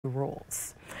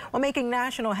rules. Well, making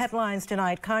national headlines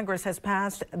tonight, Congress has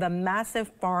passed the massive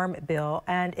farm bill,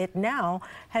 and it now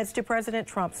heads to President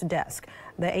Trump's desk.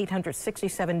 The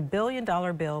 $867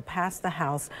 billion bill passed the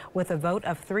House with a vote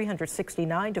of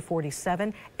 369 to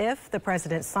 47. If the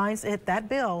president signs it, that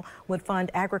bill would fund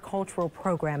agricultural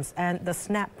programs and the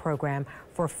SNAP program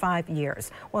for 5 years.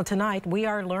 Well, tonight we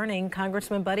are learning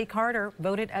Congressman Buddy Carter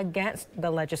voted against the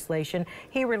legislation.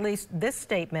 He released this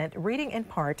statement, reading in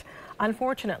part,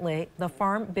 "Unfortunately, the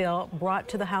farm bill brought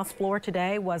to the House floor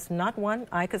today was not one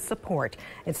I could support.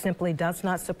 It simply does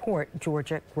not support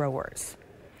Georgia growers."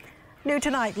 New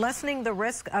tonight, lessening the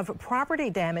risk of property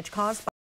damage caused by